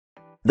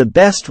The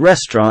best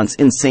restaurants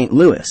in St.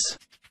 Louis.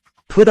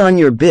 Put on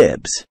your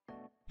bibs.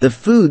 The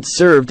food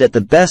served at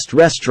the best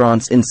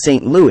restaurants in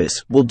St.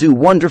 Louis will do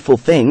wonderful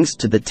things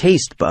to the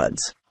taste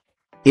buds.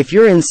 If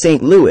you're in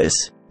St.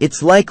 Louis,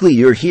 it's likely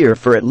you're here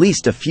for at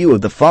least a few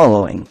of the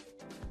following: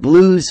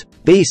 blues,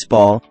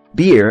 baseball,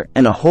 beer,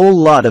 and a whole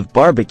lot of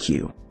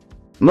barbecue.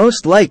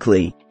 Most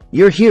likely,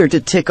 you're here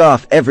to tick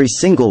off every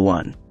single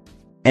one.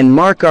 And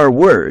mark our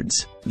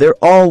words, they're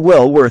all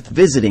well worth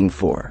visiting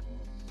for.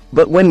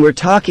 But when we're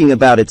talking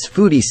about its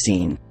foodie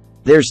scene,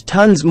 there's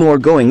tons more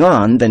going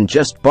on than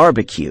just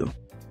barbecue.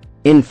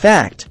 In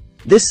fact,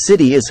 this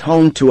city is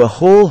home to a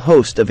whole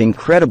host of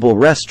incredible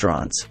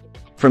restaurants,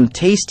 from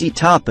tasty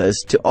tapas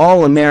to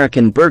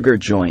all-American burger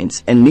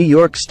joints and New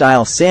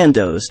York-style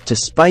sandos to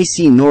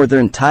spicy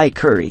northern Thai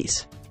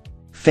curries.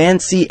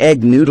 Fancy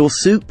egg noodle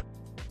soup?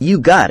 You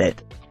got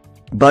it.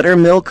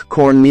 Buttermilk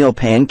cornmeal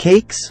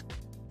pancakes?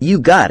 You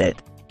got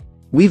it.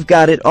 We've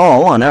got it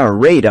all on our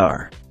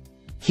radar.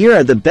 Here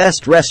are the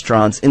best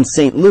restaurants in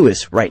St.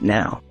 Louis right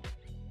now.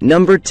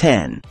 Number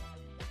 10.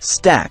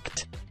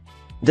 Stacked.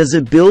 Does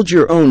a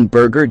build-your-own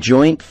burger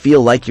joint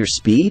feel like your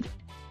speed?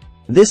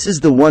 This is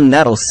the one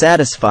that'll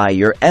satisfy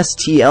your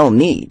STL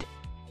need.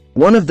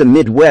 One of the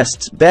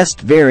Midwest's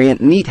best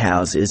variant meat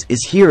houses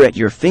is here at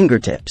your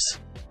fingertips.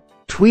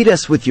 Tweet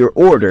us with your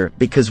order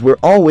because we're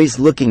always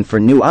looking for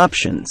new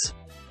options.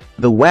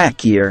 The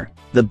wackier,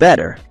 the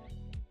better.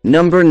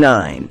 Number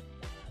 9.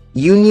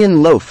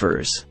 Union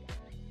Loafers.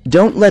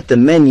 Don't let the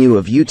menu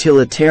of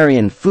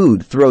utilitarian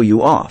food throw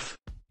you off.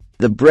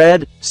 The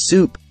bread,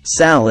 soup,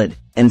 salad,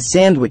 and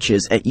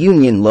sandwiches at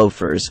Union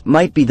Loafers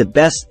might be the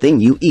best thing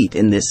you eat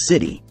in this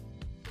city.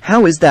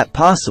 How is that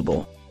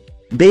possible?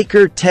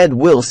 Baker Ted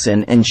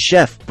Wilson and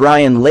Chef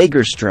Brian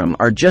Lagerstrom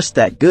are just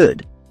that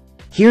good.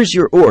 Here's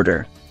your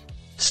order.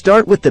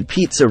 Start with the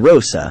pizza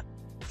rosa,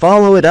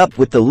 follow it up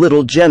with the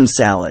little gem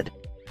salad,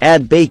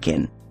 add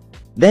bacon,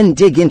 then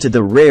dig into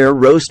the rare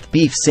roast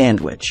beef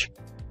sandwich.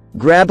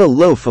 Grab a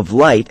loaf of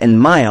light and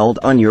mild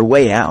on your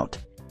way out.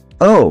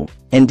 Oh,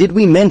 and did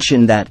we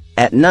mention that,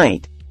 at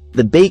night,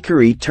 the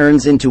bakery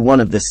turns into one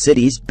of the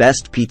city's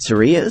best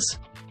pizzerias?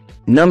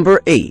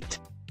 Number 8.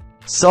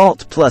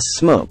 Salt plus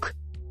smoke.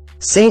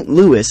 St.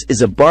 Louis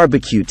is a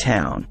barbecue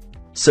town,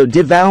 so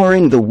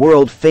devouring the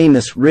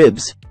world-famous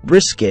ribs,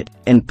 brisket,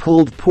 and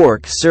pulled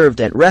pork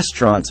served at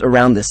restaurants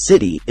around the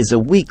city is a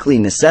weekly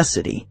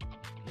necessity.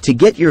 To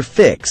get your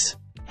fix,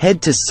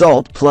 head to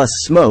Salt plus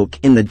Smoke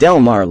in the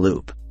Delmar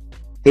Loop.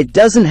 It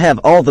doesn't have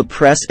all the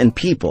press and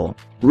people,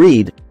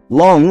 read,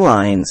 long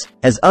lines,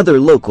 as other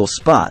local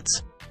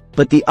spots,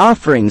 but the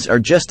offerings are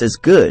just as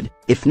good,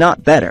 if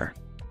not better.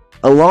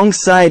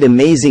 Alongside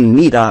amazing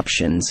meat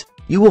options,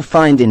 you will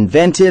find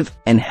inventive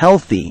and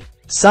healthy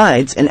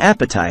sides and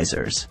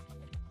appetizers.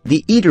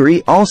 The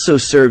eatery also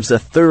serves a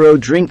thorough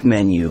drink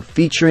menu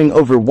featuring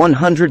over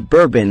 100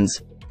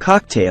 bourbons,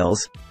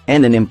 cocktails,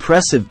 and an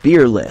impressive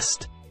beer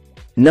list.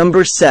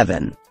 Number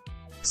 7.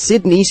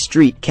 Sydney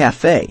Street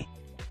Cafe.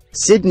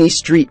 Sydney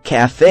Street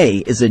Cafe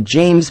is a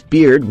James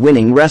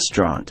Beard-winning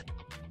restaurant.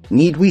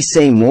 Need we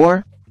say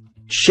more?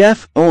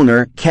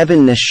 Chef-owner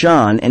Kevin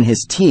Nishan and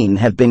his team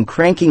have been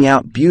cranking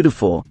out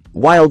beautiful,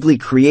 wildly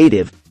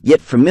creative, yet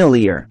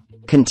familiar,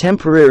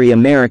 contemporary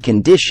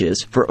American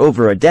dishes for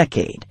over a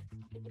decade.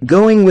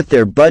 Going with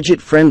their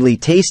budget-friendly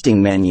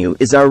tasting menu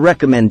is our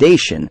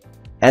recommendation,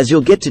 as you'll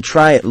get to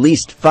try at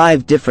least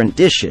 5 different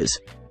dishes,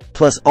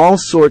 plus all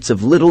sorts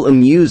of little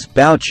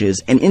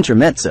amuse-bouches and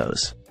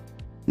intermezzos.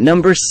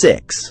 Number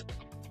 6.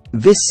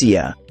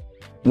 Vicia.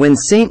 When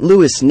St.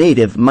 Louis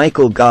native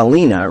Michael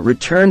Galina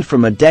returned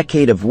from a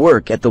decade of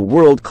work at the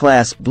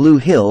world-class Blue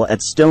Hill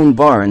at Stone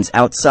Barns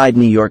outside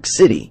New York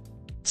City,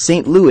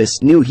 St.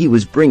 Louis knew he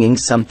was bringing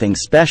something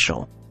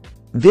special.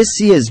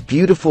 Vicia's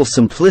beautiful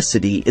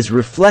simplicity is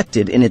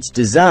reflected in its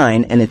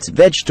design and its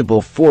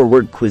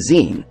vegetable-forward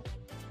cuisine.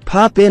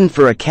 Pop in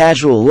for a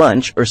casual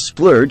lunch or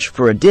splurge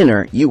for a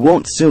dinner you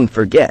won't soon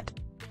forget.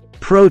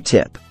 Pro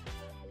tip: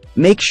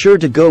 make sure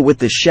to go with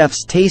the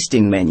chef's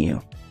tasting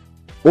menu.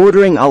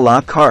 Ordering a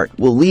la carte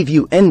will leave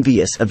you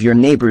envious of your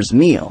neighbor's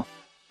meal.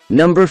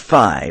 Number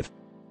 5.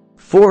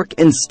 Fork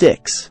and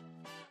Sticks.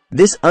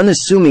 This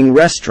unassuming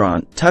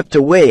restaurant tucked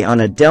away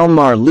on a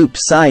Delmar Loop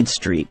side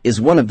street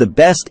is one of the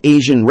best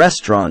Asian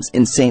restaurants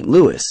in St.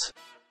 Louis.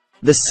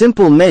 The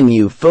simple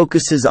menu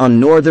focuses on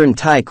northern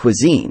Thai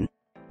cuisine,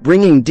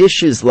 bringing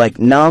dishes like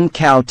nam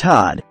khao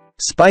tod,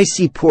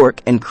 spicy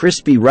pork and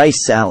crispy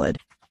rice salad,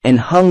 and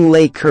hung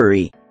lei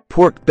curry,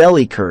 pork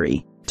belly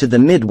curry, to the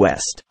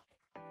Midwest.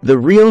 The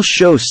real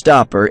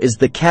showstopper is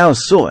the khao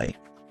soy.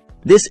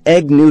 This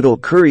egg noodle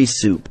curry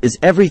soup is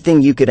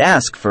everything you could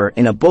ask for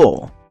in a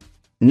bowl.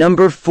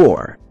 Number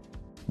 4.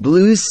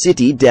 Blues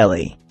City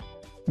Deli.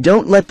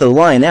 Don't let the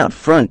line out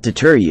front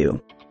deter you.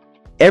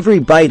 Every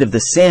bite of the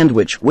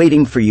sandwich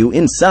waiting for you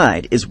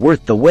inside is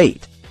worth the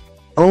wait.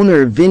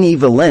 Owner Vinny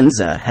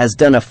Valenza has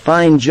done a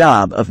fine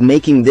job of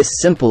making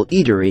this simple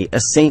eatery a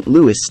St.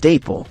 Louis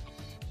staple.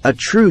 A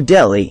true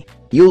deli,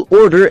 you'll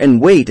order and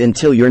wait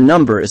until your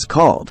number is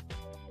called.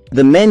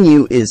 The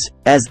menu is,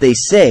 as they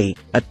say,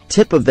 a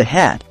tip of the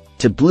hat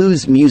to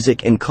blues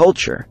music and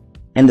culture,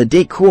 and the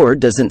decor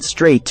doesn't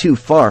stray too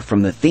far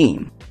from the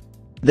theme.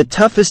 The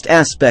toughest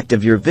aspect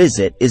of your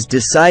visit is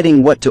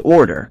deciding what to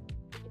order.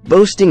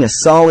 Boasting a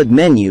solid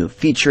menu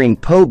featuring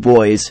po'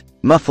 boys,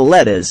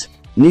 muffalettas,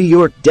 New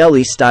York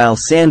deli-style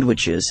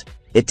sandwiches,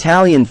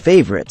 Italian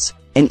favorites,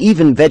 and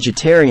even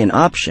vegetarian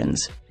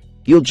options,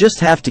 you'll just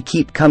have to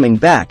keep coming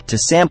back to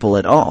sample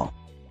it all.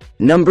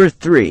 Number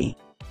 3.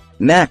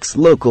 Mac's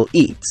Local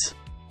Eats.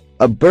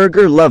 A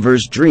burger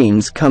lover's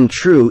dreams come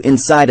true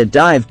inside a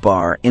dive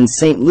bar in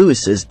St.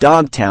 Louis's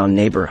Dogtown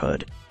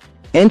neighborhood.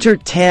 Enter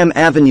Tam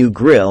Avenue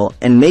Grill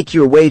and make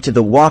your way to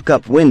the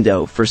walk-up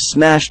window for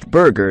smashed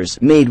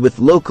burgers made with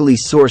locally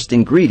sourced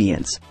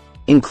ingredients,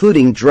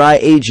 including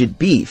dry-aged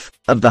beef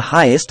of the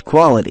highest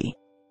quality.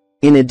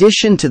 In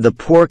addition to the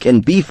pork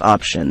and beef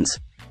options,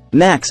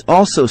 Mac's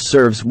also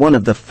serves one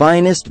of the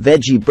finest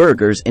veggie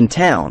burgers in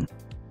town,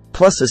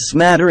 plus a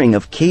smattering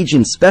of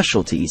Cajun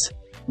specialties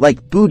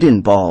like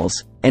boudin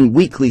balls and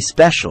weekly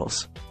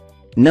specials.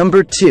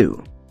 Number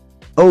 2.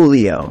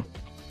 Olio.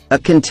 A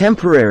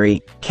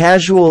contemporary,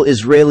 casual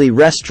Israeli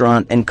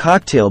restaurant and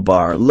cocktail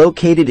bar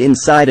located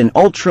inside an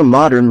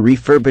ultra-modern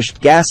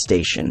refurbished gas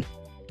station.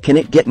 Can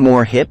it get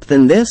more hip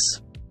than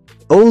this?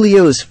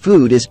 Olio's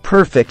food is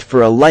perfect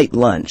for a light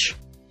lunch,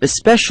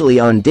 especially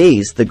on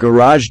days the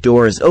garage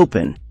door is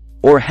open,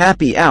 or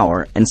happy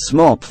hour and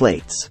small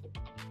plates.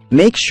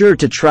 Make sure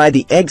to try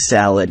the egg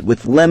salad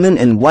with lemon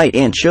and white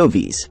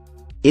anchovies.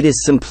 It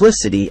is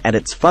simplicity at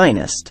its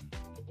finest.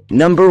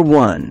 Number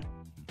 1.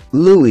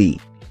 Louis.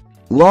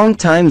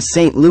 Longtime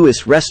St.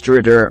 Louis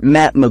restaurateur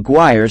Matt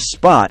McGuire's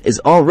spot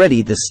is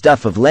already the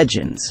stuff of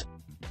legends.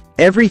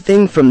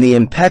 Everything from the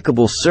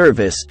impeccable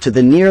service to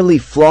the nearly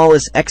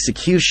flawless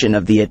execution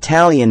of the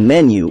Italian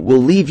menu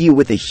will leave you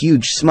with a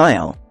huge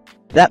smile.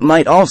 That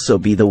might also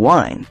be the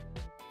wine.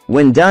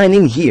 When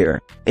dining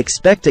here,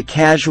 expect a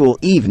casual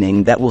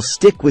evening that will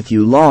stick with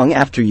you long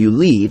after you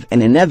leave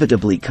and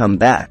inevitably come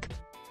back.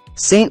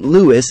 St.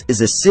 Louis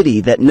is a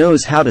city that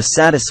knows how to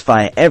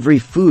satisfy every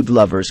food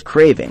lover's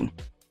craving.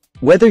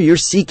 Whether you're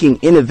seeking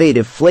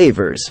innovative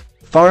flavors,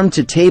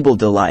 farm-to-table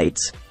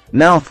delights,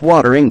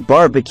 mouth-watering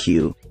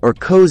barbecue, or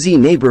cozy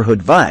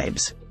neighborhood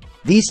vibes,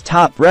 these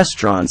top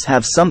restaurants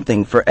have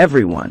something for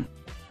everyone.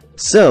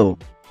 So,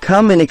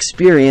 come and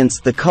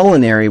experience the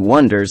culinary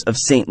wonders of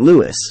St.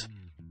 Louis.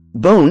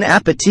 Bon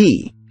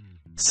appétit!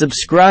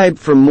 Subscribe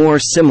for more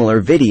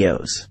similar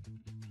videos.